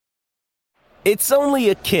It's only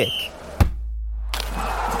a kick,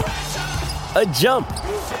 a jump,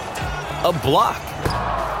 a block.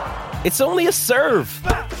 It's only a serve.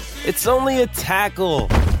 It's only a tackle,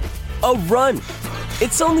 a run.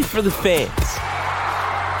 It's only for the fans.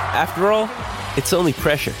 After all, it's only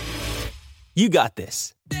pressure. You got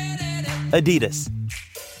this. Adidas.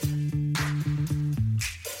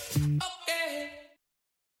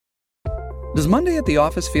 Does Monday at the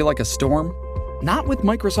office feel like a storm? Not with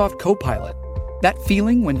Microsoft Copilot. That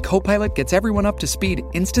feeling when Copilot gets everyone up to speed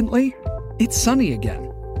instantly? It's sunny again.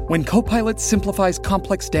 When Copilot simplifies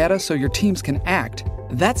complex data so your teams can act,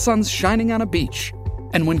 that sun's shining on a beach.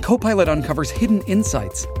 And when Copilot uncovers hidden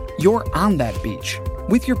insights, you're on that beach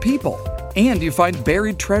with your people, and you find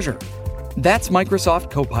buried treasure. That's Microsoft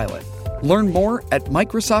Copilot. Learn more at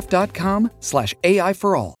Microsoft.com/AI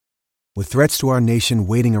for all. With threats to our nation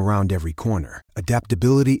waiting around every corner,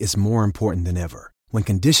 adaptability is more important than ever. When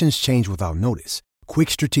conditions change without notice, quick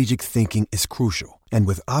strategic thinking is crucial. And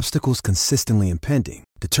with obstacles consistently impending,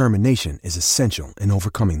 determination is essential in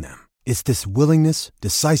overcoming them. It's this willingness,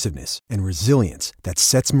 decisiveness, and resilience that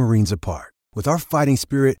sets Marines apart. With our fighting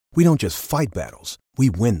spirit, we don't just fight battles, we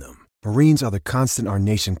win them. Marines are the constant our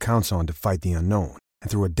nation counts on to fight the unknown. And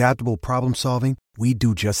through adaptable problem solving, we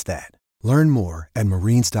do just that. Learn more at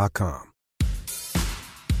marines.com.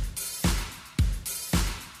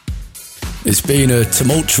 It's been a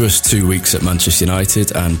tumultuous 2 weeks at Manchester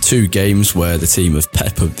United and 2 games where the team have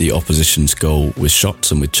peppered the opposition's goal with shots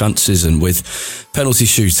and with chances and with penalty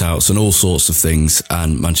shootouts and all sorts of things.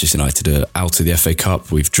 And Manchester United are out of the FA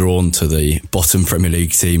Cup. We've drawn to the bottom Premier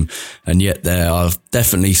League team, and yet there are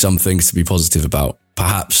definitely some things to be positive about.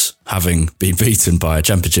 Perhaps having been beaten by a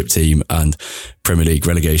Championship team and Premier League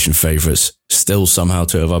relegation favourites, still somehow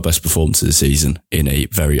 2 of our best performances this season in a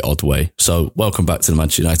very odd way. So welcome back to the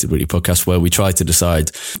Manchester United Weekly Podcast, where we try to decide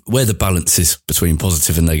where the balance is between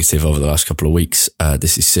positive and negative over the last couple of weeks.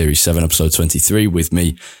 This is Series 7, Episode 23, with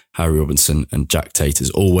me, Harry Robinson, and Jack Tate as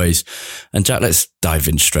always. And Jack, let's dive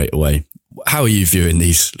in straight away. How are you viewing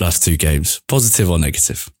these last 2 games? Positive or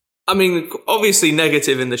negative? I mean, obviously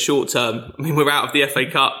negative in the short term. I mean, we're out of the FA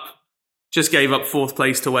Cup. Just gave up 4th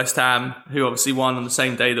place to West Ham, who obviously won on the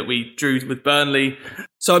same day that we drew with Burnley.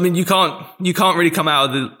 So, I mean, you can't really come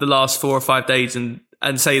out of the last 4 or 5 days and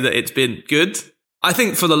say that it's been good. I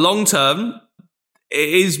think for the long term, it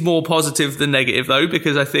is more positive than negative, though,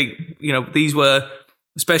 because I think, these were,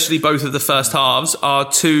 especially both of the first halves, our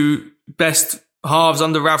 2 best halves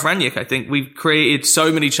under Ralf Rangnick. I think we've created so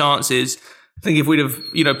many chances. I think if we'd have,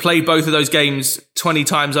 played both of those games 20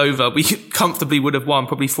 times over, we comfortably would have won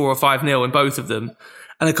probably 4 or 5-0 in both of them.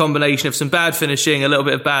 And a combination of some bad finishing, a little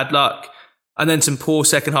bit of bad luck, and then some poor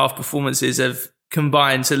second half performances have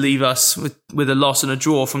combined to leave us with a loss and a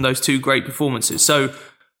draw from those 2 great performances. So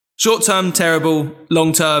short term, terrible.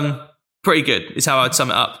 Long term, pretty good is how I'd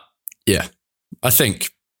sum it up. Yeah, I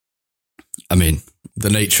think, the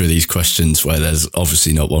nature of these questions where there's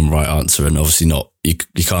obviously not one right answer and obviously not, you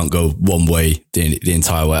can't go one way the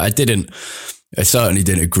entire way. I certainly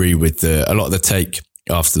didn't agree with a lot of the take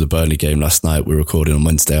after the Burnley game last night. We were recording on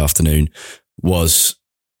Wednesday afternoon, was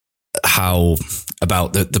how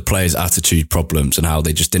about the players' attitude problems and how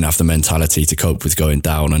they just didn't have the mentality to cope with going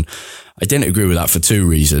down. And I didn't agree with that for 2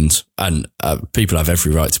 reasons. And people have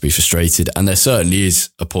every right to be frustrated. And there certainly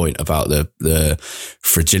is a point about the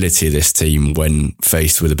fragility of this team when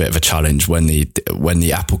faced with a bit of a challenge, when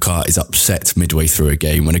the apple cart is upset midway through a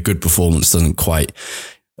game, when a good performance doesn't quite,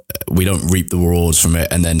 we don't reap the rewards from it.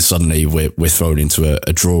 And then suddenly we're thrown into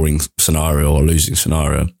a drawing scenario or losing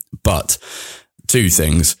scenario. But 2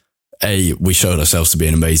 things. A, we showed ourselves to be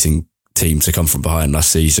an amazing team to come from behind last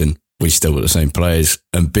season. We still got the same players.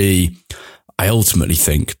 And B, I ultimately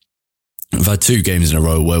think we've had 2 games in a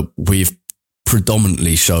row where we've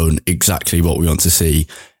predominantly shown exactly what we want to see,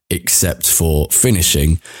 except for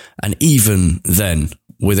finishing. And even then,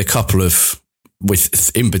 with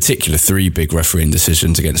in particular 3 big refereeing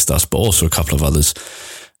decisions against us, but also a couple of others,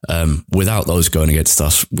 without those going against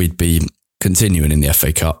us, we'd be continuing in the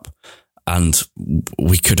FA Cup. And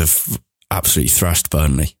we could have absolutely thrashed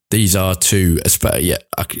Burnley. These are 2,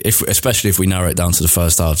 especially if we narrow it down to the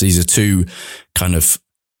first half, these are 2 kind of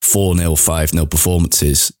 4-0, 5-0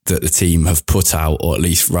 performances that the team have put out, or at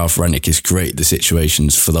least Ralf Rangnick has created the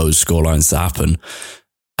situations for those scorelines to happen.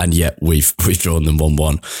 And yet we've drawn them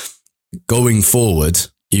 1-1. Going forward,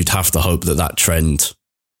 you'd have to hope that trend,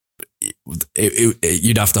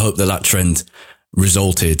 you'd have to hope that trend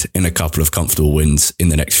resulted in a couple of comfortable wins in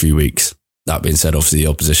the next few weeks. That being said, obviously the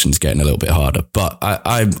opposition's getting a little bit harder, but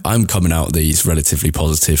I'm coming out of these relatively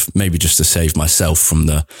positive, maybe just to save myself from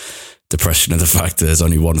the depression of the fact that there's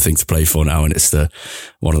only one thing to play for now, and it's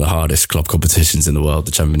one of the hardest club competitions in the world,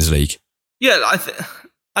 the Champions League. Yeah,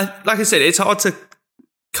 like I said, it's hard to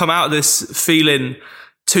come out of this feeling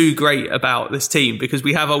too great about this team, because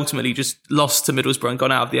we have ultimately just lost to Middlesbrough and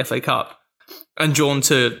gone out of the FA Cup and drawn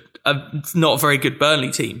to a not very good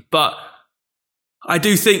Burnley team. But I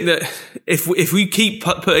do think that if we keep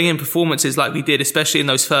putting in performances like we did, especially in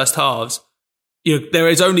those first halves, there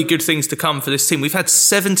is only good things to come for this team. We've had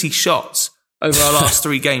 70 shots over our last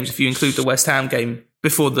 3 games, if you include the West Ham game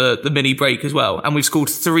before the mini break as well. And we've scored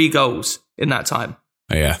 3 goals in that time.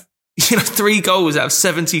 Oh, yeah. 3 goals out of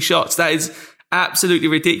 70 shots. That is absolutely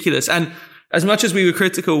ridiculous. And as much as we were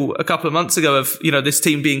critical a couple of months ago of, this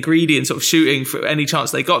team being greedy and sort of shooting for any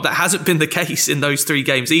chance they got, that hasn't been the case in those 3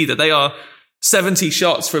 games either. They are 70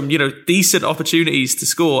 shots from, decent opportunities to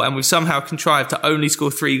score, and we've somehow contrived to only score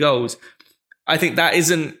 3 goals. I think that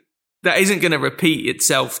isn't going to repeat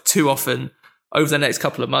itself too often over the next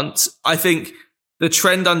couple of months. I think the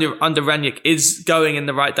trend under Ranić is going in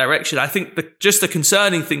the right direction. I think just the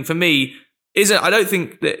concerning thing for me I don't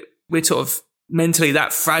think that we're sort of mentally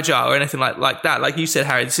that fragile or anything like that. Like you said,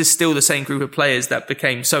 Harry, this is still the same group of players that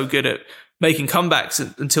became so good at making comebacks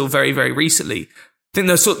until very, very recently. I think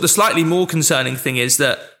the slightly more concerning thing is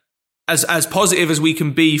that as positive as we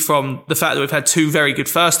can be from the fact that we've had 2 very good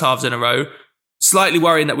first halves in a row, slightly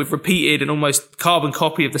worrying that we've repeated an almost carbon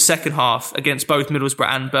copy of the second half against both Middlesbrough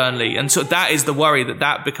and Burnley. And so that is the worry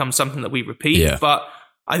that becomes something that we repeat. Yeah. But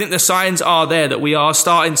I think the signs are there that we are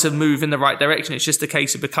starting to move in the right direction. It's just a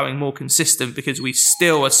case of becoming more consistent, because we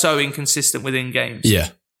still are so inconsistent within games. Yeah,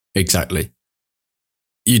 exactly.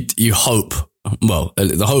 You hope, well,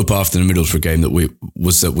 the hope after the Middlesbrough game that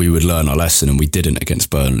we would learn our lesson, and we didn't against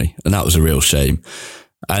Burnley. And that was a real shame.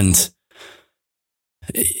 And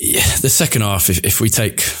the second half, if we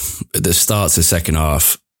take the start to the second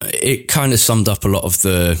half, it kind of summed up a lot of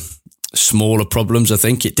the smaller problems. I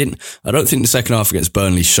don't think the second half against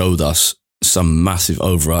Burnley showed us some massive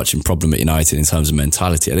overarching problem at United in terms of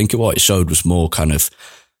mentality. I think what it showed was more kind of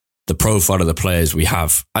the profile of the players we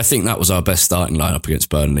have. I think that was our best starting lineup against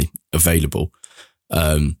Burnley available.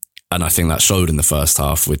 And I think that showed in the first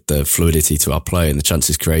half with the fluidity to our play and the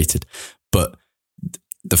chances created. But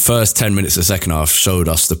the first 10 minutes of the second half showed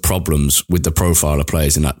us the problems with the profile of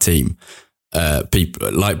players in that team.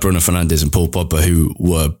 People like Bruno Fernandes and Paul Pogba, who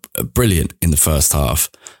were brilliant in the first half,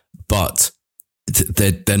 but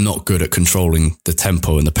they're not good at controlling the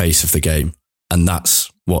tempo and the pace of the game. And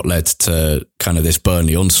that's what led to kind of this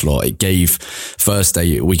Burnley onslaught. First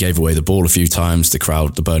day, we gave away the ball a few times.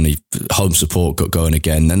 The Burnley home support got going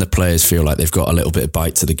again. Then the players feel like they've got a little bit of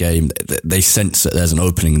bite to the game. They sense that there's an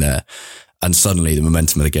opening there. And suddenly the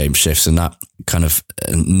momentum of the game shifts, and that kind of,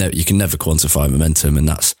 you can never quantify momentum. And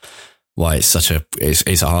that's why it's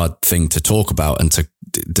a hard thing to talk about and to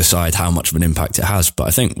decide how much of an impact it has. But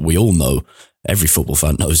I think we all know, every football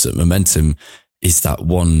fan knows, that momentum is that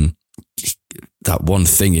one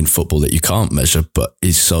thing in football that you can't measure, but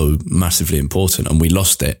is so massively important. And we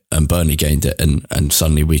lost it, and Burnley gained it, and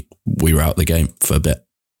suddenly we were out of the game for a bit.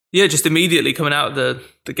 Yeah, just immediately coming out of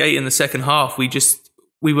the gate in the second half,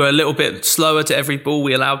 we were a little bit slower to every ball.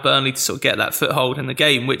 We allowed Burnley to sort of get that foothold in the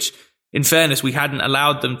game, which, in fairness, we hadn't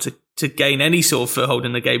allowed them to gain any sort of foothold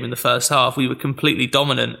in the game in the first half. We were completely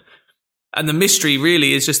dominant. And the mystery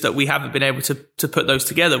really is just that we haven't been able to put those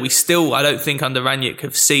together. We still, I don't think under Ranić,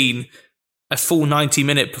 have seen a full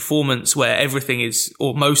 90-minute performance where everything is,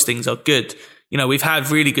 or most things are good. We've had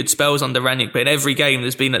really good spells under Ranić, but in every game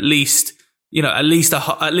there's been at least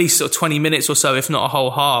sort of 20 minutes or so, if not a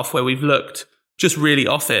whole half, where we've looked just really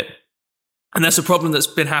off it. And that's a problem that's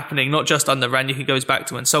been happening not just under Ranić. It goes back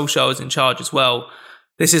to when Solskjaer was in charge as well.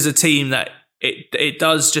 This is a team that it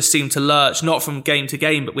does just seem to lurch, not from game to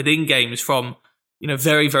game, but within games, from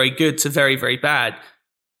very, very good to very, very bad.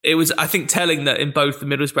 It was, I think, telling that in both the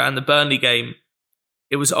Middlesbrough and the Burnley game,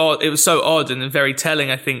 it was odd. It was so odd and very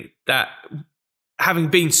telling, I think, that having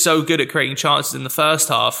been so good at creating chances in the first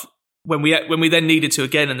half, when we then needed to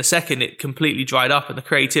again in the second, it completely dried up and the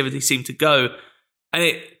creativity seemed to go.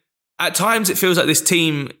 And at times it feels like this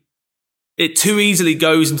team, it too easily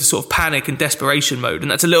goes into sort of panic and desperation mode. And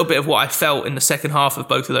that's a little bit of what I felt in the second half of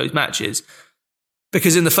both of those matches.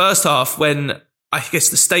 Because in the first half, when I guess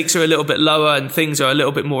the stakes are a little bit lower and things are a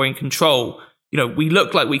little bit more in control, we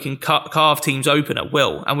look like we can carve teams open at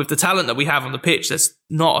will. And with the talent that we have on the pitch, that's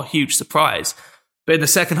not a huge surprise. But in the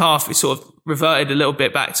second half, we sort of reverted a little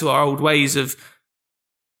bit back to our old ways of,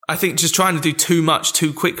 I think, just trying to do too much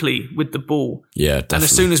too quickly with the ball. Yeah, definitely. And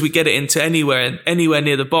as soon as we get it into anywhere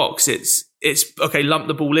near the box, it's okay, lump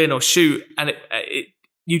the ball in or shoot. And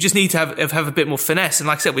you just need to have a bit more finesse. And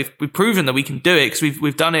like I said, we've proven that we can do it because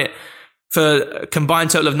we've done it for a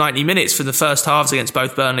combined total of 90 minutes for the first halves against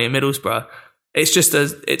both Burnley and Middlesbrough. It's just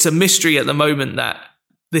it's a mystery at the moment that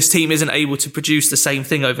this team isn't able to produce the same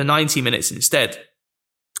thing over 90 minutes instead.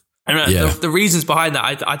 And the reasons behind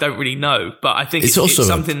that, I don't really know, but I think it's also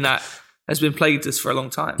something that has been plagued us for a long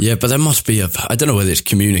time. Yeah, but there must be I don't know whether it's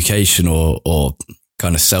communication or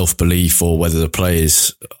kind of self-belief, or whether the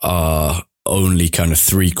players are only kind of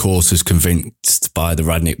 3/4 convinced by the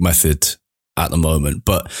Rangnick method at the moment.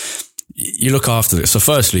 But you look after it. So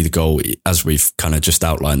firstly, the goal, as we've kind of just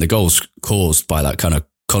outlined, the goal's caused by that kind of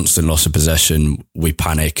constant loss of possession. We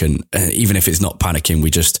panic, and even if it's not panicking,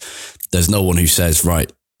 there's no one who says,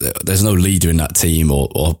 right, there's no leader in that team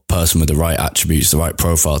or person with the right attributes, the right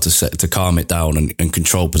profile to calm it down and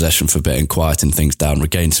control possession for a bit and quieten things down,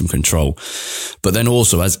 regain some control. But then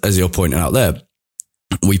also, as you're pointing out there,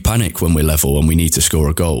 we panic when we're level and we need to score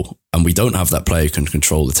a goal, and we don't have that player who can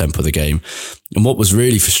control the tempo of the game. And what was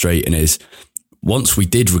really frustrating is once we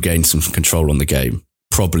did regain some control on the game,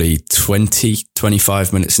 probably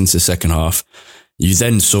 20-25 minutes into the second half, you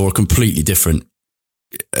then saw a completely different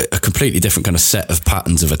kind of set of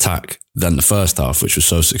patterns of attack than the first half, which was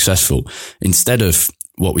so successful. Instead of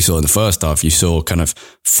what we saw in the first half, you saw kind of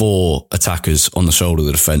 4 attackers on the shoulder of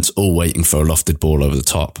the defence, all waiting for a lofted ball over the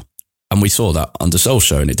top. And we saw that under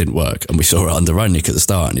Solskjaer and it didn't work. And we saw it under Rangnick at the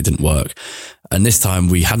start and it didn't work. And this time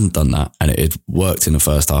we hadn't done that, and it had worked in the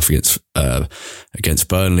first half against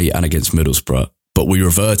Burnley and against Middlesbrough. But we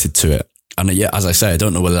reverted to it. And yeah, as I say, I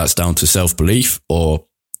don't know whether that's down to self-belief or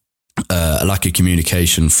a lack of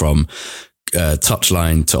communication from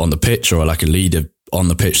touchline to on the pitch, or a lack of leader on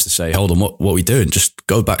the pitch to say, hold on, what are we doing? Just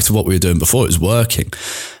go back to what we were doing before. It was working.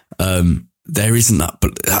 There isn't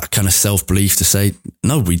that kind of self-belief to say,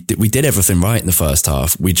 no, we did everything right in the first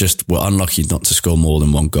half. We just were unlucky not to score more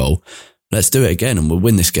than one goal. Let's do it again and we'll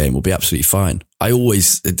win this game. We'll be absolutely fine.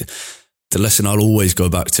 The lesson I'll always go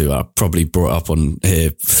back to, I probably brought up on here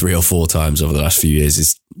 3 or 4 times over the last few years,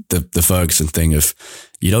 is the Ferguson thing of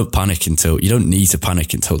you don't need to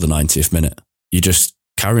panic until the 90th minute. You just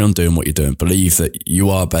carry on doing what you're doing. Believe that you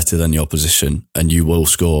are better than the opposition and you will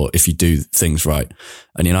score if you do things right.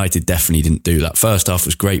 And United definitely didn't do that. First half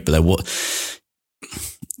was great, but it was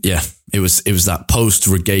that post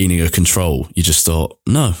regaining of control. You just thought,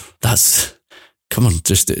 no, come on,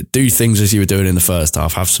 just do things as you were doing in the first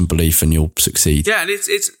half. Have some belief and you'll succeed. Yeah, and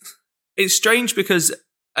it's strange because,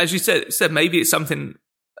 as you said, maybe it's something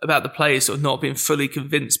about the players sort of not being fully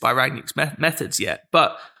convinced by Rangnick's methods yet.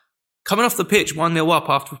 But coming off the pitch 1-0 up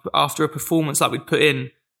after a performance like we'd put in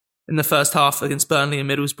the first half against Burnley and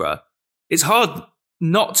Middlesbrough, it's hard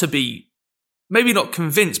not to be, maybe not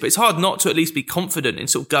convinced, but it's hard not to at least be confident in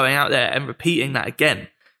sort of going out there and repeating that again.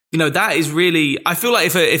 You know, that is really, I feel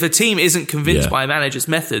like if a team isn't convinced by a manager's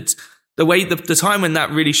methods, the time when that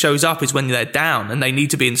really shows up is when they're down and they need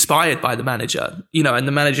to be inspired by the manager, you know, and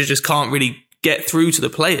the manager just can't really get through to the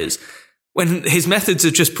players. When his methods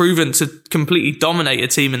have just proven to completely dominate a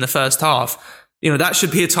team in the first half, you know, that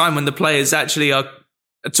should be a time when the players actually are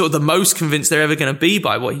sort of the most convinced they're ever going to be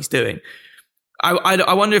by what he's doing.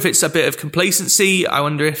 I wonder if it's a bit of complacency. I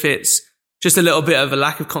wonder if it's just a little bit of a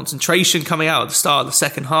lack of concentration coming out at the start of the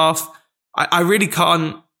second half. I really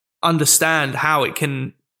can't understand how it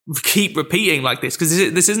can keep repeating like this, because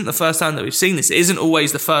this isn't the first time that we've seen this. It isn't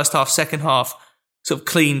always the first half, second half sort of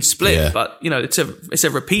clean split, but you know, it's a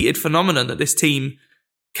repeated phenomenon that this team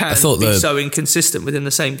can be so inconsistent within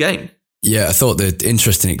the same game. Yeah, I thought the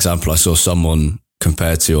interesting example I saw someone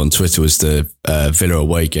compared to on Twitter was the Villa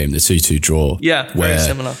away game, the 2-2 draw. Yeah, very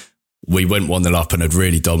similar. We went 1-0 up and had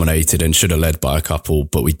really dominated and should have led by a couple,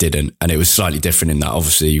 but we didn't. And it was slightly different in that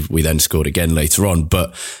obviously we then scored again later on,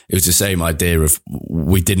 but it was the same idea of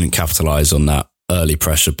we didn't capitalise on that early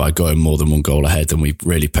pressure by going more than one goal ahead, and we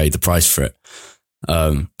really paid the price for it.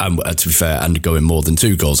 And to be fair, and going more than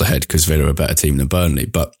 2 goals ahead because Villa are a better team than Burnley.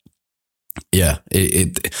 But yeah,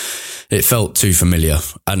 it felt too familiar,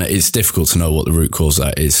 and it's difficult to know what the root cause of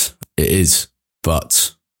that is. It is,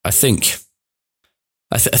 but I think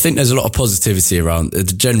there's a lot of positivity around the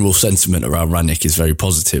general sentiment around Rangnick is very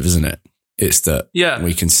positive, isn't it? It's that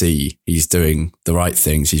we can see he's doing the right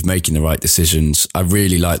things, he's making the right decisions. I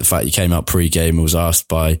really like the fact he came out pre-game and was asked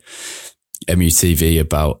by MUTV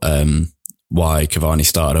about why Cavani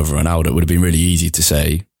started over Ronaldo. It would have been really easy to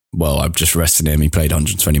say, well, I'm just resting him. He played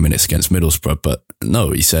 120 minutes against Middlesbrough. But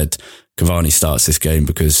no, he said Cavani starts this game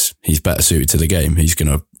because he's better suited to the game. He's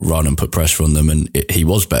going to run and put pressure on them. And he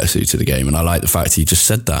was better suited to the game. And I like the fact he just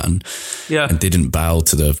said that and didn't bow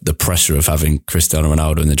to the pressure of having Cristiano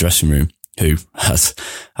Ronaldo in the dressing room. who has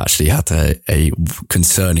actually had a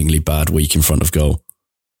concerningly bad week in front of goal.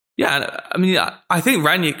 Yeah, I mean, I think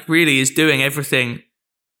Ranić really is doing everything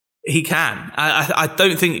he can. I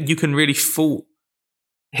don't think you can really fault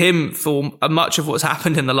him for much of what's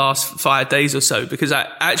happened in the last 5 days or so, because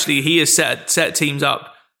actually he has set teams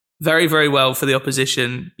up very, very well for the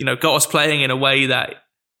opposition, got us playing in a way that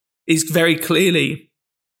is very clearly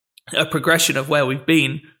a progression of where we've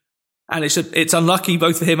been. And it's unlucky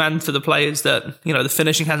both for him and for the players that, the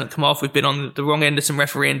finishing hasn't come off. We've been on the wrong end of some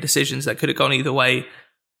refereeing decisions that could have gone either way.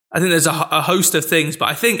 I think there's a host of things, but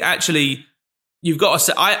I think actually you've got to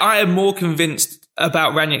say, I am more convinced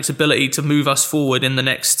about Ranić's ability to move us forward in the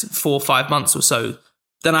next 4 or 5 months or so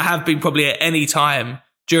than I have been probably at any time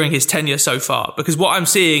during his tenure so far. Because what I'm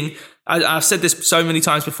seeing, I've said this so many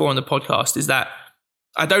times before on the podcast, is that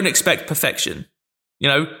I don't expect perfection.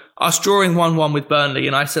 Us drawing 1-1 with Burnley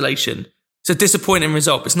in isolation, it's a disappointing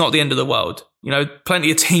result. It's not the end of the world.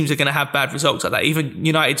 Plenty of teams are going to have bad results like that. Even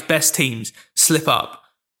United's best teams slip up.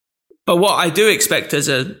 But what I do expect as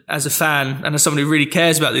a fan and as someone who really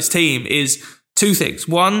cares about this team is 2 things.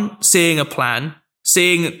 One, seeing a plan,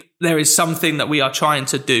 seeing there is something that we are trying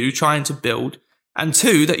to do, trying to build. And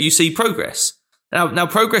 2, that you see progress. Now,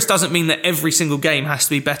 progress doesn't mean that every single game has to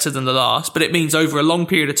be better than the last, but it means over a long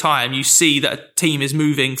period of time, you see that a team is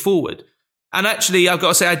moving forward. And actually, I've got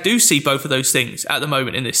to say, I do see both of those things at the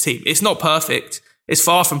moment in this team. It's not perfect. It's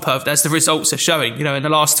far from perfect, as the results are showing. In the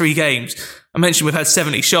last 3 games, I mentioned we've had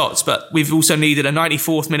 70 shots, but we've also needed a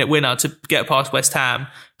 94th minute winner to get past West Ham.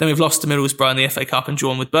 Then we've lost to Middlesbrough in the FA Cup and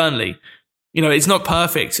drawn with Burnley. It's not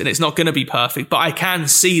perfect and it's not going to be perfect, but I can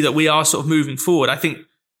see that we are sort of moving forward. I think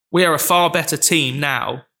we are a far better team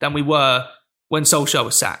now than we were when Solskjaer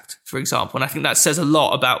was sacked, for example. And I think that says a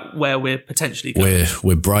lot about where we're potentially going.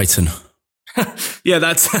 We're Brighton. Yeah,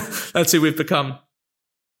 that's who we've become.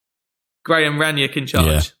 Graham Ranić in charge.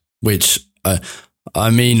 Yeah. Which, I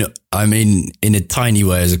mean, in a tiny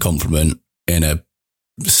way as a compliment, in a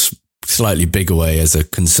slightly bigger way as a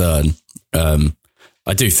concern.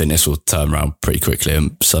 I do think this will turn around pretty quickly,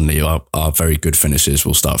 and suddenly our very good finishers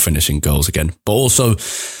will start finishing goals again. But also,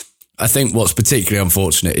 I think what's particularly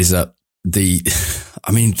unfortunate is that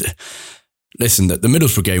listen, that the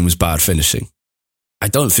Middlesbrough game was bad finishing. I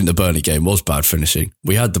don't think the Burnley game was bad finishing.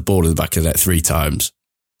 We had the ball in the back of the net 3 times.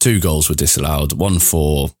 2 goals were disallowed, 1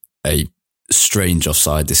 for a strange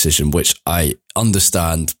offside decision, which I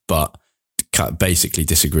understand, but basically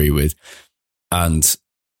disagree with. And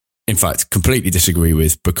in fact, completely disagree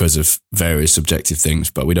with because of various subjective things,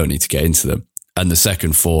 but we don't need to get into them. And the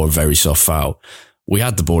second for a very soft foul. We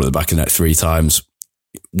had the ball at the back of the net 3 times.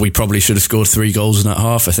 We probably should have scored 3 goals in that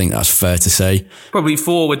half. I think that's fair to say. Probably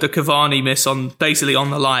 4 with the Cavani miss basically on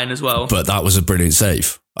the line as well. But that was a brilliant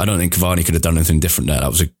save. I don't think Cavani could have done anything different there.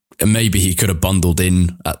 Maybe he could have bundled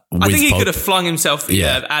in. I think he could have flung himself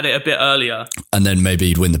at it a bit earlier. And then maybe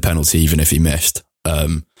he'd win the penalty even if he missed.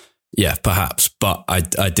 Yeah, perhaps. But I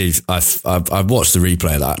watched the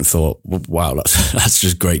replay of that and thought, wow, that's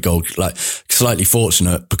just great goal. Like, slightly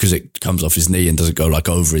fortunate because it comes off his knee and doesn't go like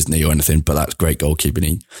over his knee or anything, but that's great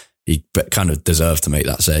goalkeeping. He kind of deserved to make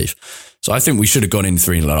that save. So I think we should have gone in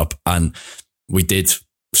 3-0 up, and we did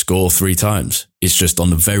score 3 times. It's just on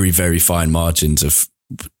the very, very fine margins of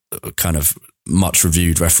kind of much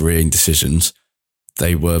reviewed refereeing decisions,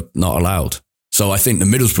 they were not allowed. So I think the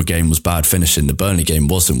Middlesbrough game was bad finishing. The Burnley game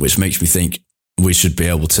wasn't, which makes me think we should be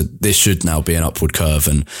able to, this should now be an upward curve,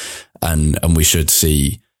 and we should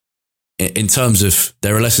see, in terms of,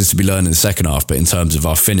 there are lessons to be learned in the second half, but in terms of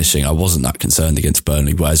our finishing, I wasn't that concerned against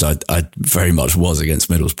Burnley, whereas I very much was against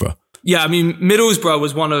Middlesbrough. Yeah, I mean, Middlesbrough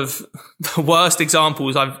was one of the worst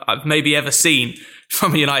examples I've maybe ever seen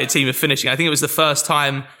from a United team of finishing. I think it was the first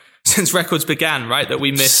time since records began, right, that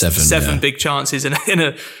we missed seven big chances in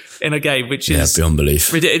a game, which is beyond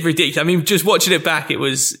belief. Ridiculous. I mean, just watching it back, it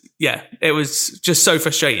was just so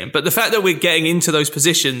frustrating. But the fact that we're getting into those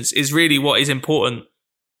positions is really what is important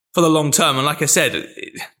for the long term. And like I said,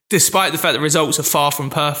 despite the fact that results are far from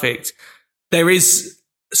perfect, there is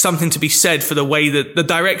something to be said for the way that the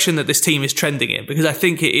direction that this team is trending in, because I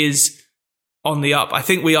think it is on the up. I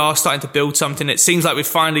think we are starting to build something. It seems like we've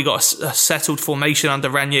finally got a settled formation under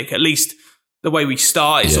Ranić, at least the way we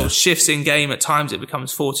start. It sort of shifts in game. At times it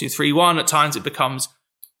becomes 4-2-3-1. At times it becomes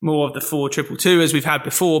more of the 4-2-2-2 as we've had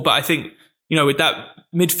before. But I think, with that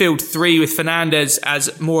midfield 3 with Fernandes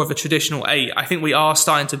as more of a traditional 8, I think we are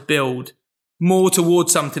starting to build more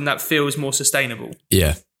towards something that feels more sustainable.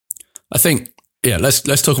 Yeah. I think,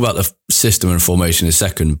 let's talk about the system and formation in a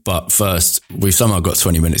second. But first, we've somehow got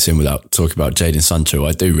 20 minutes in without talking about Jadon Sancho.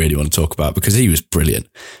 I do really want to talk about, because he was brilliant.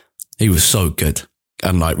 He was so good.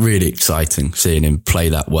 and like really exciting seeing him play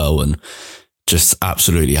that well and just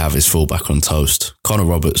absolutely have his fullback on toast. Connor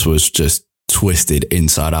Roberts was just twisted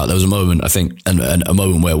inside out. There was a moment, I think, and a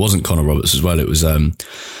moment where it wasn't Connor Roberts as well. It was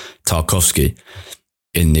Tarkowski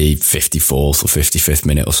in the 54th or 55th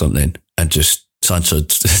minute or something, and just Sancho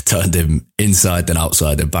turned him inside then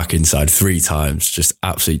outside and back inside 3 times, just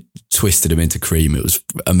absolutely twisted him into cream. It was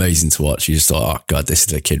amazing to watch. You just thought, oh God, this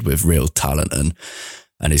is a kid with real talent, and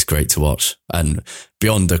it's great to watch. And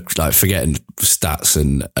beyond the, forgetting stats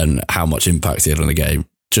and how much impact he had on the game,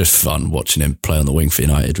 just fun watching him play on the wing for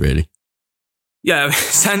United, really. Yeah,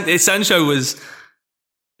 Sancho was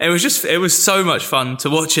so much fun to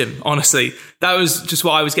watch him, honestly. That was just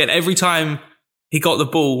what I was getting. Every time he got the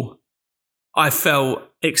ball, I felt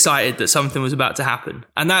excited that something was about to happen.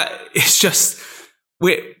 And that is just,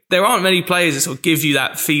 there aren't many players that sort of give you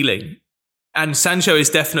that feeling. And Sancho is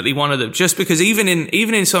definitely one of them, just because even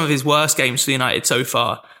in some of his worst games for United so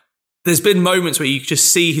far, there's been moments where you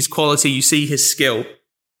just see his quality, you see his skill.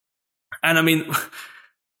 And I mean,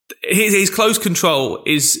 his close control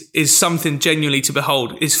is something genuinely to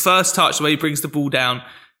behold. His first touch, the way he brings the ball down,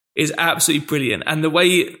 is absolutely brilliant. And the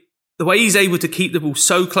way he's able to keep the ball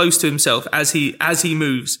so close to himself as he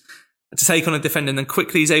moves to take on a defender, and then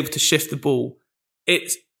quickly he's able to shift the ball.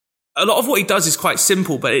 It's a lot of what he does is quite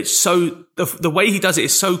simple, but it's so the way he does it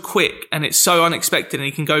is so quick and it's so unexpected, and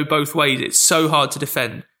he can go both ways. It's so hard to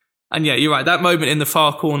defend. And yeah, you're right. That moment in the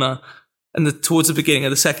far corner and towards the beginning of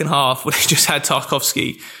the second half, when he just had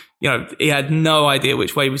Tarkowski, he had no idea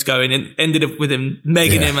which way he was going, and ended up with him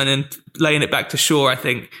megging him and then laying it back to Shaw, I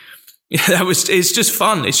think. It's just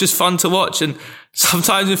fun. It's just fun to watch. And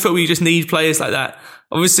sometimes in football, you just need players like that.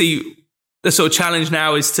 Obviously, the sort of challenge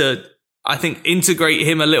now is to, I think, integrate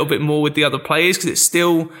him a little bit more with the other players, because it's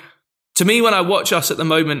still, to me, when I watch us at the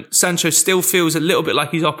moment, Sancho still feels a little bit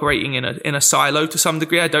like he's operating in a silo to some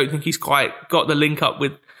degree. I don't think he's quite got the link up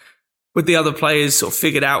with the other players sort of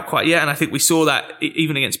figured out quite yet. And I think we saw that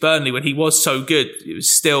even against Burnley when he was so good. It was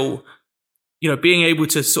still, being able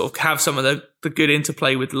to sort of have some of the good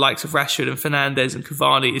interplay with the likes of Rashford and Fernandes and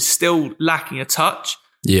Cavani is still lacking a touch.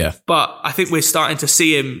 Yeah. But I think we're starting to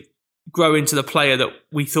see him grow into the player that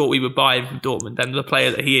we thought we would buy from Dortmund, and the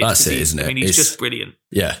player that he is. That's it, isn't it? I mean, he's just brilliant.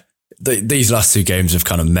 Yeah. These last 2 games have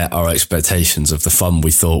kind of met our expectations of the fun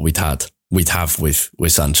we thought we'd have with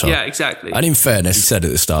Sancho. Yeah, exactly. And in fairness, he said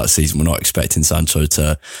at the start of the season, we're not expecting Sancho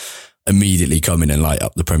to immediately come in and light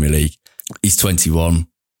up the Premier League. He's 21.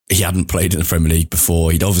 He hadn't played in the Premier League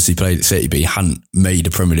before. He'd obviously played at City, but he hadn't made a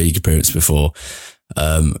Premier League appearance before.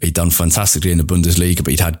 He'd done fantastically in the Bundesliga,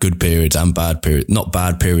 but he'd had good periods and bad periods. Not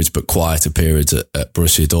bad periods, but quieter periods at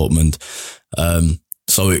Borussia Dortmund.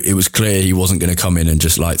 So it was clear he wasn't going to come in and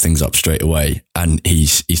just light things up straight away. And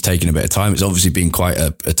he's taken a bit of time. It's obviously been quite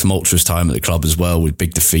a tumultuous time at the club as well, with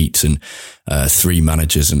big defeats and 3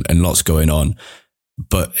 managers and lots going on.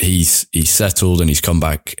 But he's settled and he's come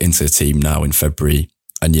back into the team now in February.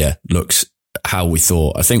 And yeah, looks how we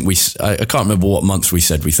thought. I think I can't remember what month we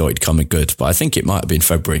said we thought he'd come in good, but I think it might have been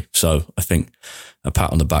February. So I think a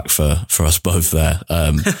pat on the back for us both there.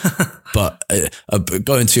 But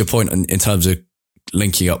going to your point in terms of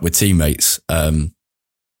linking up with teammates,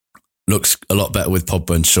 looks a lot better with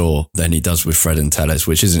Pogba and Shaw than he does with Fred and Telles,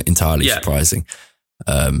 which isn't entirely surprising.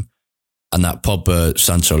 And that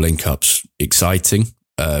Pogba-Sancho link-up's exciting.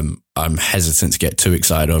 I'm hesitant to get too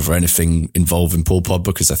excited over anything involving Paul Pogba,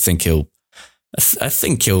 because I think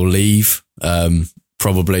he'll leave,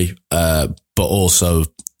 probably. But also,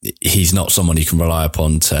 he's not someone you can rely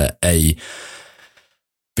upon to A,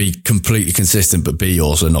 be completely consistent, but B,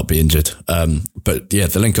 also not be injured. But yeah,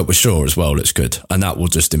 the link up with Shaw as well looks good, and that will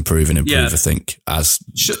just improve and improve. I think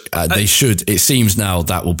they should. It seems now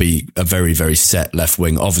that will be a very, very set left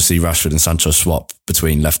wing. Obviously, Rashford and Sancho swap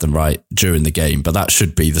between left and right during the game, but that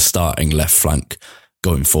should be the starting left flank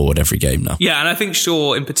going forward every game now. Yeah, and I think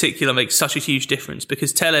Shaw in particular makes such a huge difference,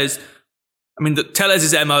 because Telles'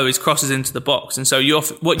 MO is crosses into the box, and so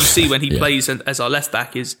what you see when he plays as our left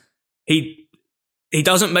back is he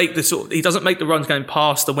doesn't make the runs going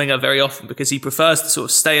past the winger very often, because he prefers to sort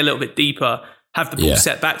of stay a little bit deeper, have the ball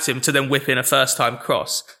set back to him to then whip in a first time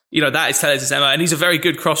cross. That is Telles' MO, and he's a very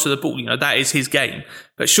good crosser of the ball. That is his game.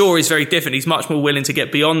 But Shaw is very different. He's much more willing to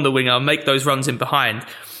get beyond the winger, make those runs in behind.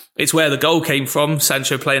 It's where the goal came from,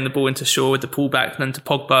 Sancho playing the ball into Shaw with the pullback, and then to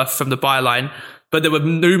Pogba from the byline. But there were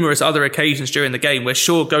numerous other occasions during the game where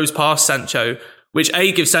Shaw goes past Sancho, which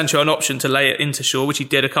A, gives Sancho an option to lay it into Shaw, which he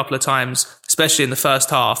did a couple of times, especially in the first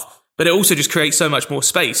half. But it also just creates so much more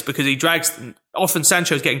space, because often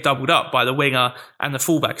Sancho's getting doubled up by the winger and the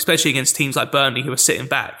fullback, especially against teams like Burnley who are sitting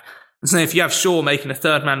back. And so if you have Shaw making a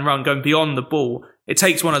third man run, going beyond the ball, it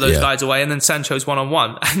takes one of those guys away, and then Sancho's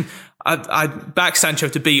one-on-one. And I back Sancho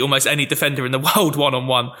to beat almost any defender in the world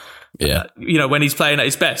one-on-one. Yeah, when he's playing at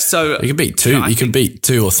his best. So he can beat two. He can beat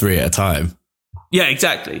 2 or 3 at a time. Yeah,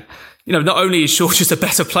 exactly. Not only is Shaw just a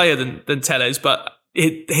better player than Telles, but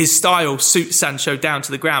his style suits Sancho down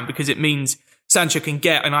to the ground, because it means Sancho can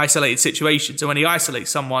get an isolated situation. So when he isolates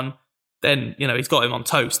someone, then he's got him on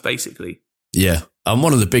toast, basically. Yeah, and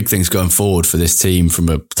one of the big things going forward for this team from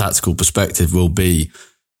a tactical perspective will be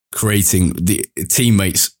creating the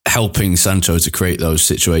teammates, helping Sancho to create those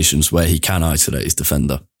situations where he can isolate his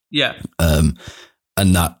defender. Yeah. And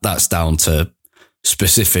that's down to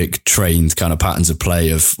specific trained kind of patterns of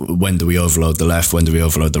play of when do we overload the left, when do we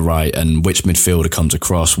overload the right, and which midfielder comes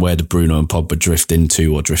across, where do Bruno and Pogba drift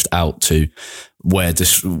into or drift out to,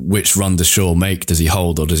 which run does Shaw make, does he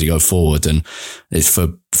hold or does he go forward? And it's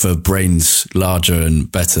for brains larger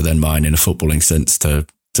and better than mine in a footballing sense to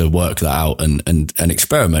work that out and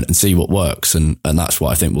experiment and see what works. And that's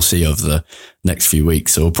what I think we'll see over the next few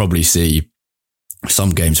weeks. So we'll probably see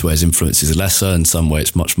some games where his influence is lesser and some where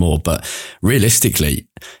it's much more. But realistically,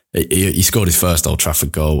 he scored his first Old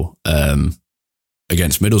Trafford goal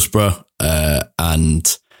against Middlesbrough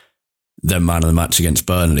and then man of the match against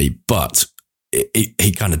Burnley. But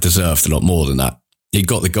he kind of deserved a lot more than that. He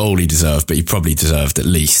got the goal he deserved, but he probably deserved at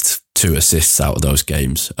least 2 assists out of those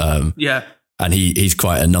games. And he's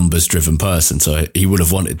quite a numbers-driven person, so he would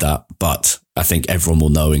have wanted that. But I think everyone will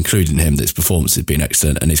know, including him, that his performance has been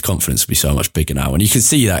excellent and his confidence will be so much bigger now. And you can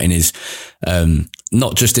see that in his,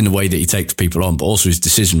 not just in the way that he takes people on, but also his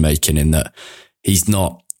decision-making, in that he's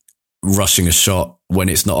not rushing a shot when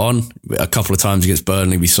it's not on. A couple of times against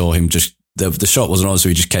Burnley, we saw him the shot wasn't on, so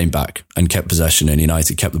he just came back and kept possession, and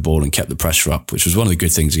United kept the ball and kept the pressure up, which was one of the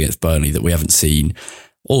good things against Burnley that we haven't seen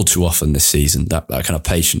all too often this season, that kind of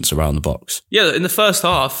patience around the box. Yeah, in the first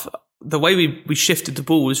half, the way we shifted the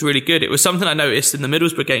ball was really good. It was something I noticed in the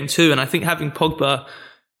Middlesbrough game too, and I think having Pogba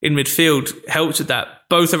in midfield helped with that,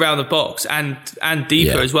 both around the box and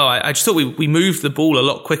deeper as well. I just thought we moved the ball a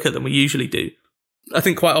lot quicker than we usually do. I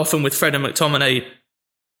think quite often with Fred and McTominay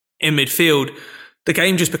in midfield, the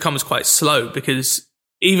game just becomes quite slow, because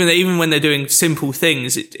even when they're doing simple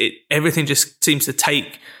things, everything just seems to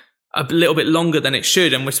take a little bit longer than it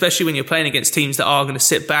should. And especially when you're playing against teams that are going to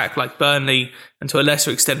sit back, like Burnley and to a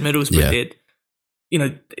lesser extent Middlesbrough did.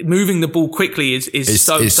 Moving the ball quickly is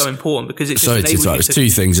so important, because it just enables you There's 2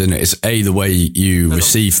 things in it. It's the way you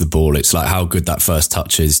receive the ball. It's like how good that first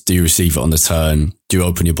touch is. Do you receive it on the turn? Do you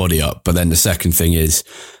open your body up? But then the second thing is,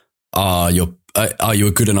 are you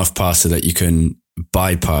a good enough passer that you can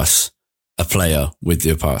bypass a player with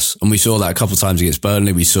your pass? And we saw that a couple of times against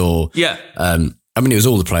Burnley. We saw, it was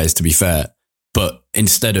all the players, to be fair, but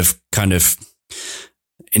instead of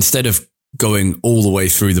going all the way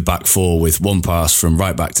through the back 4 with one pass from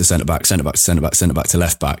right back to centre back, centre back to centre back, centre back to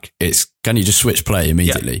left back, it's can you just switch play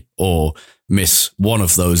immediately or miss one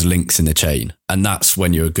of those links in the chain? And that's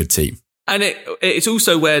when you're a good team. And it's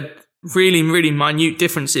also where really, really minute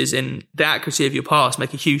differences in the accuracy of your pass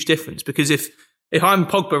make a huge difference, because if I'm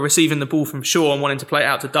Pogba receiving the ball from Shaw and wanting to play it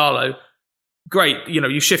out to Darlow, great,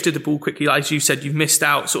 you shifted the ball quickly. As you said, you've missed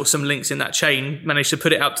out sort of some links in that chain, managed to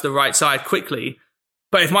put it out to the right side quickly.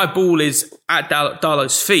 But if my ball is at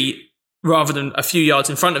Darlow's feet rather than a few yards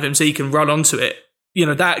in front of him so he can run onto it,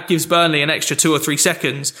 that gives Burnley an extra 2 or 3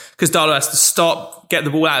 seconds, because Darlow has to stop, get the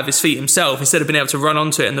ball out of his feet himself, instead of being able to run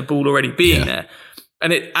onto it and the ball already being there.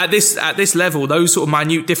 And at this level, those sort of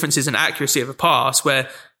minute differences in accuracy of a pass, where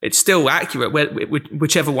it's still accurate,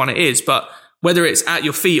 whichever one it is, but whether it's at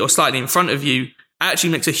your feet or slightly in front of you,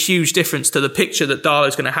 actually makes a huge difference to the picture that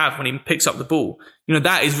Darlow's going to have when he picks up the ball.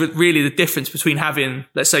 That is really the difference between having,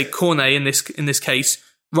 let's say, Cornet in this case,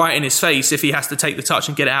 right in his face if he has to take the touch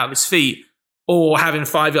and get it out of his feet, or having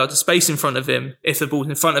 5 yards of space in front of him if the ball's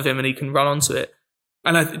in front of him and he can run onto it.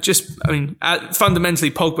 And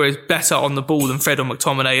fundamentally, Pogba is better on the ball than Fred or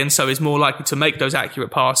McTominay, and so is more likely to make those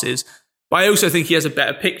accurate passes. But I also think he has a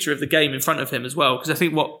better picture of the game in front of him as well, because I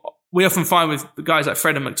think what we often find with guys like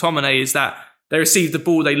Fred and McTominay is that they receive the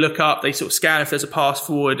ball, they look up, they sort of scan if there's a pass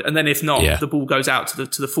forward, and then if not, the ball goes out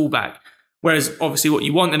to the fullback. Whereas obviously what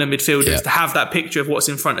you want in a midfielder is to have that picture of what's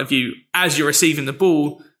in front of you as you're receiving the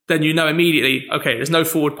ball. Then you know immediately, okay, there's no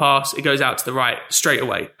forward pass, it goes out to the right straight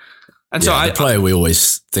away. And so the player we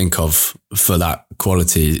always think of for that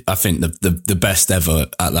quality, I think the best ever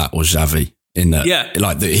at that was Xavi. In that,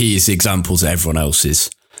 he is the example to everyone else's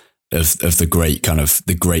of the great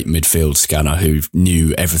midfield scanner who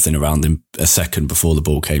knew everything around him a second before the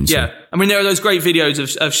ball came to him. I mean, there are those great videos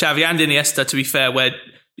of Xavi and Iniesta, to be fair, where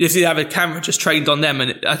you have a camera just trained on them.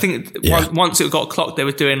 And I think once it got clocked, they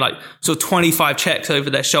were doing like sort of 25 checks over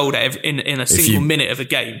their shoulder in a single minute of a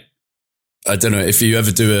game. I don't know if you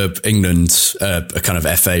ever do a kind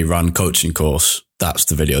of FA run coaching course, that's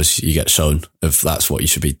the videos you get shown of. That's what you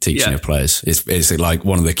should be teaching your players. It's like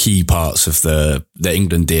one of the key parts of the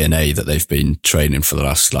England DNA that they've been training for the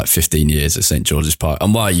last like 15 years at St. George's Park,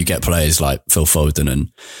 and why you get players like Phil Foden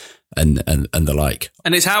and the like.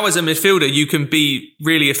 And it's how as a midfielder you can be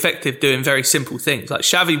really effective doing very simple things. Like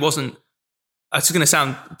Xavi wasn't, it's going to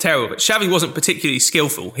sound terrible, but Xavi wasn't particularly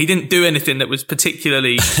skillful. He didn't do anything that was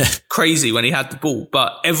particularly crazy when he had the ball,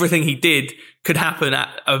 but everything he did could happen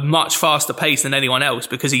at a much faster pace than anyone else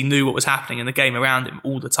because he knew what was happening in the game around him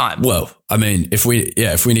all the time. Well, I mean, if we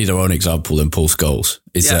need our own example, then Paul Scholes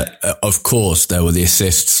is that, of course, there were the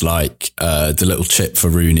assists like the little chip for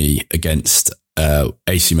Rooney against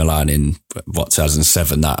AC Milan in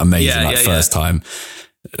 2007, that amazing first time.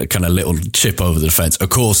 A kind of little chip over the defence. Of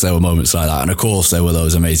course, there were moments like that. And of course, there were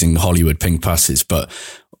those amazing Hollywood ping passes. But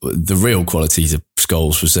the real qualities of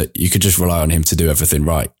Scholes was that you could just rely on him to do everything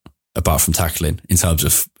right, apart from tackling in terms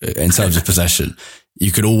of possession.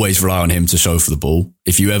 You could always rely on him to show for the ball.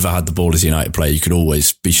 If you ever had the ball as a United player, you could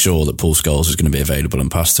always be sure that Paul Scholes was going to be available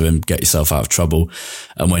and pass to him, get yourself out of trouble.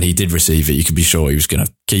 And when he did receive it, you could be sure he was going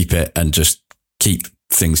to keep it and just keep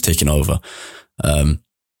things ticking over.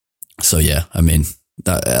 So yeah, I mean,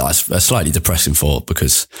 that's a slightly depressing thought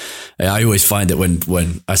because I always find that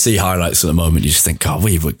when I see highlights at the moment, you just think, oh,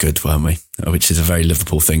 we were good, weren't we? Which is a very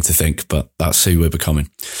Liverpool thing to think, but that's who we're becoming.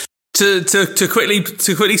 To quickly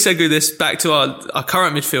segue this back to our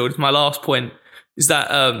current midfield, my last point is that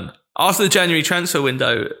after the January transfer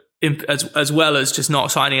window, as well as just not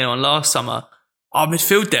signing anyone last summer, our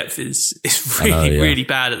midfield depth is really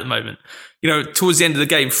bad at the moment. You know, towards the end of the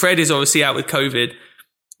game, Fred is obviously out with COVID.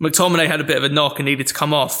 McTominay had a bit of a knock and needed to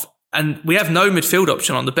come off. And we have no midfield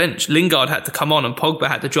option on the bench. Lingard had to come on and Pogba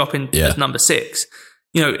had to drop in as number 6.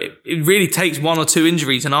 You know, it really takes one or two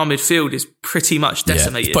injuries and our midfield is pretty much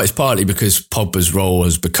decimated. Yeah, but it's partly because Pogba's role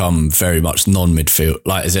has become very much non-midfield.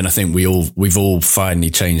 Like, as in, I think we've all finally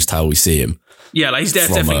changed how we see him. Yeah, like he's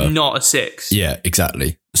definitely not a 6. Yeah,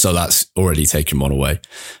 exactly. So that's already taken one away.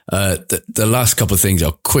 The last couple of things I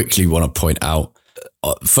quickly want to point out.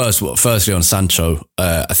 Firstly on Sancho,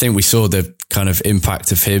 I think we saw the kind of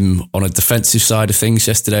impact of him on a defensive side of things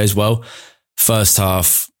yesterday as well. First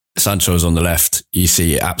half, Sancho was on the left. You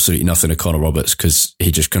see absolutely nothing of Connor Roberts because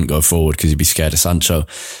he just couldn't go forward because he'd be scared of Sancho.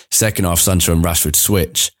 Second half, Sancho and Rashford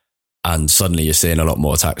switch, and suddenly you're seeing a lot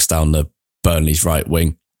more attacks down the Burnley's right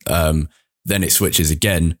wing. Then it switches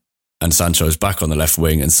again, and Sancho is back on the left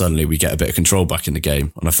wing, and suddenly we get a bit of control back in the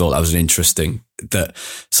game. And I thought that was interesting that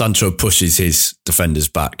Sancho pushes his defenders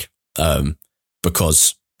back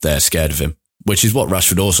because they're scared of him, which is what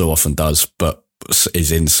Rashford also often does, but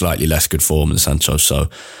is in slightly less good form than Sancho. So,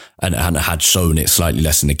 and had shown it slightly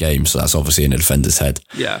less in the game. So that's obviously in a defender's head.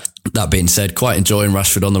 Yeah. That being said, quite enjoying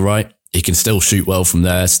Rashford on the right. He can still shoot well from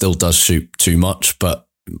there, still does shoot too much, but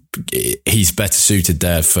he's better suited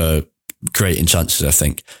there for creating chances, I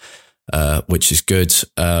think. Which is good.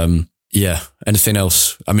 Anything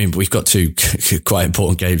else? I mean, we've got two quite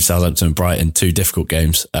important games, Southampton and Brighton, 2 difficult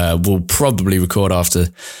games. We'll probably record after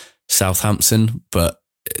Southampton, but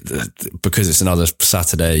because it's another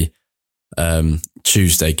Saturday,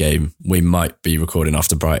 Tuesday game, we might be recording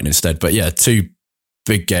after Brighton instead. But yeah, 2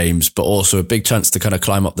 big games, but also a big chance to kind of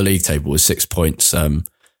climb up the league table with 6 points.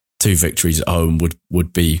 2 victories at home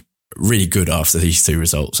would be really good after these 2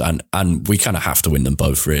 results, and we kind of have to win them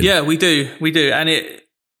both, really. Yeah, we do, and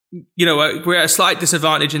we're at a slight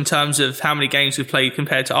disadvantage in terms of how many games we've played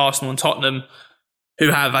compared to Arsenal and Tottenham, who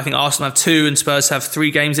have, I think Arsenal have 2 and Spurs have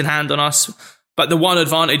 3 games in hand on us. But the one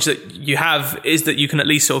advantage that you have is that you can at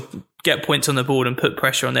least sort of get points on the board and put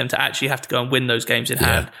pressure on them to actually have to go and win those games in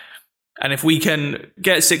hand. And if we can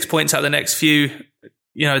get 6 points out of the next few,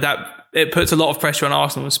 that it puts a lot of pressure on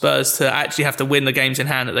Arsenal and Spurs to actually have to win the games in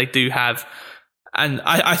hand that they do have. And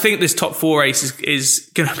I think this top 4 race is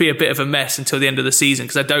going to be a bit of a mess until the end of the season,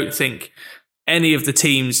 because I don't think any of the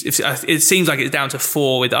teams, it seems like it's down to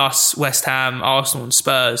 4 with us, West Ham, Arsenal and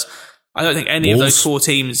Spurs. I don't think any of those 4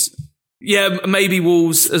 teams, maybe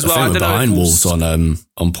Wolves as well. I think we're behind Wolves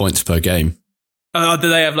on points per game. Do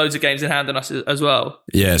they have loads of games in hand on us as well?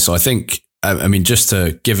 Yeah, so I think,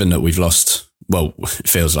 given that we've lost, well, it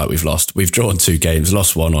feels like we've drawn 2 games,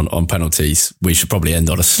 lost 1 on penalties. We should probably end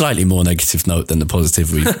on a slightly more negative note than the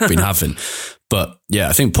positive we've been having. But yeah,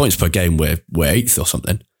 I think points per game, we're 8th or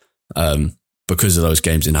something because of those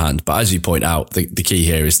games in hand. But as you point out, the key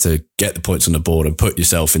here is to get the points on the board and put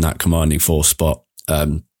yourself in that commanding 4th spot.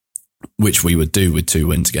 which we would do with 2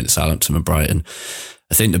 wins against Southampton and Brighton.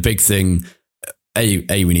 I think the big thing, A,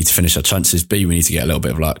 we need to finish our chances. B, we need to get a little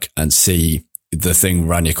bit of luck. And C, the thing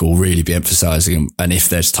Ranić will really be emphasising, and if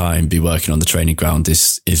there's time, be working on the training ground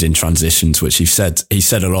is in transitions, which he said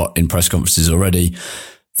a lot in press conferences already,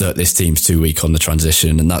 that this team's too weak on the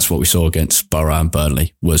transition. And that's what we saw against Borough and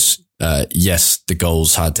Burnley was, yes, the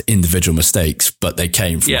goals had individual mistakes, but they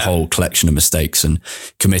came from a whole collection of mistakes and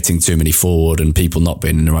committing too many forward and people not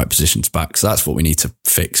being in the right positions back. So that's what we need to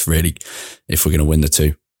fix, really, if we're going to win the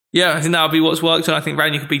 2. Yeah, I think that'll be what's worked. And I think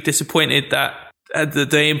Ranić could be disappointed that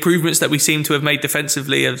the improvements that we seem to have made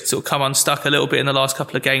defensively have sort of come unstuck a little bit in the last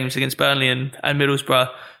couple of games against Burnley and Middlesbrough.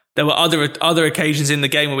 There were other occasions in the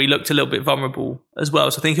game where we looked a little bit vulnerable as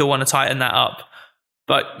well. So I think he'll want to tighten that up.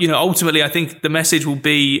 But, ultimately, I think the message will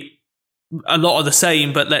be a lot of the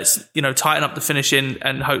same, but let's, tighten up the finishing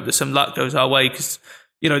and hope that some luck goes our way. Because,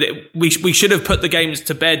 we should have put the games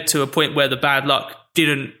to bed to a point where the bad luck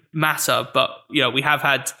didn't matter. But, we have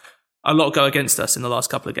had a lot go against us in the last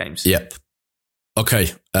couple of games. Yep.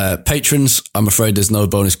 Okay, patrons, I'm afraid there's no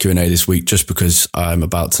bonus Q&A this week just because I'm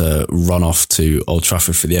about to run off to Old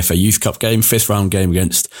Trafford for the FA Youth Cup game, 5th round game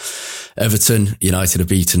against Everton. United have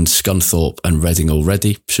beaten Scunthorpe and Reading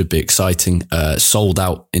already. Should be exciting. Sold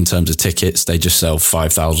out in terms of tickets. They just sell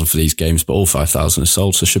 5,000 for these games, but all 5,000 are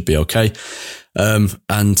sold, so should be okay.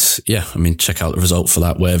 And yeah, I mean, check out the result for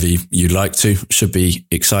that wherever you'd like to. Should be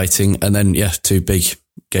exciting. And then, 2 big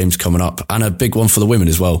games coming up and a big one for the women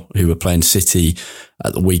as well, who are playing City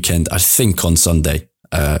at the weekend, I think on Sunday.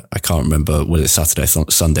 I can't remember, was it Saturday,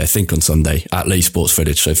 Sunday? I think on Sunday at Lee Sports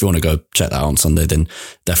Village. So if you want to go check that out on Sunday, then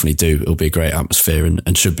definitely do. It'll be a great atmosphere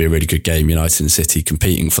and should be a really good game. United and City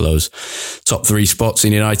competing for those top 3 spots,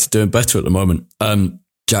 and United doing better at the moment.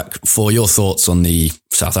 Jack, for your thoughts on the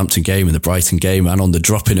Southampton game and the Brighton game and on the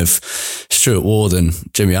dropping of Stuart Ward and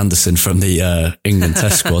Jimmy Anderson from the England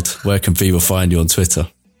test squad, where can people find you on Twitter?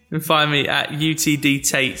 You can find me at UTD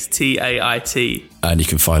Tate, Tait. And you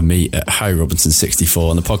can find me at Harry Robinson64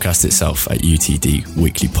 on the podcast itself at UTD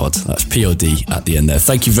Weekly Pod. That's POD at the end there.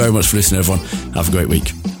 Thank you very much for listening, everyone. Have a great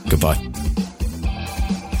week. Goodbye.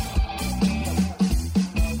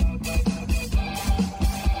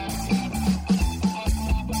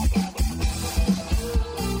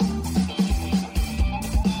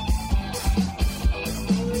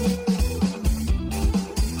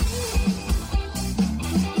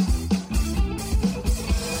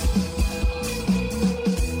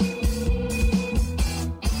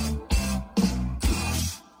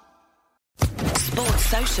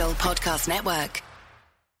 Podcast Network.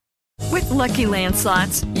 With Lucky Land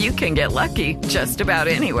Slots, you can get lucky just about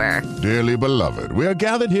anywhere. Dearly beloved, we are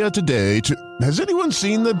gathered here today to... Has anyone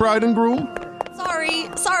seen the bride and groom?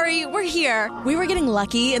 Sorry, we're here. We were getting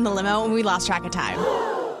lucky in the limo and we lost track of time.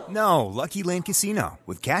 No, Lucky Land Casino,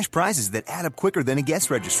 with cash prizes that add up quicker than a guest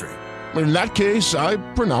registry. In that case, I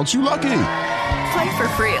pronounce you lucky. Play for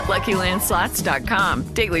free at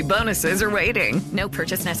LuckyLandSlots.com. Daily bonuses are waiting. No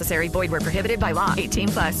purchase necessary. Void where prohibited by law.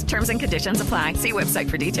 18+. Terms and conditions apply. See website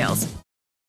for details.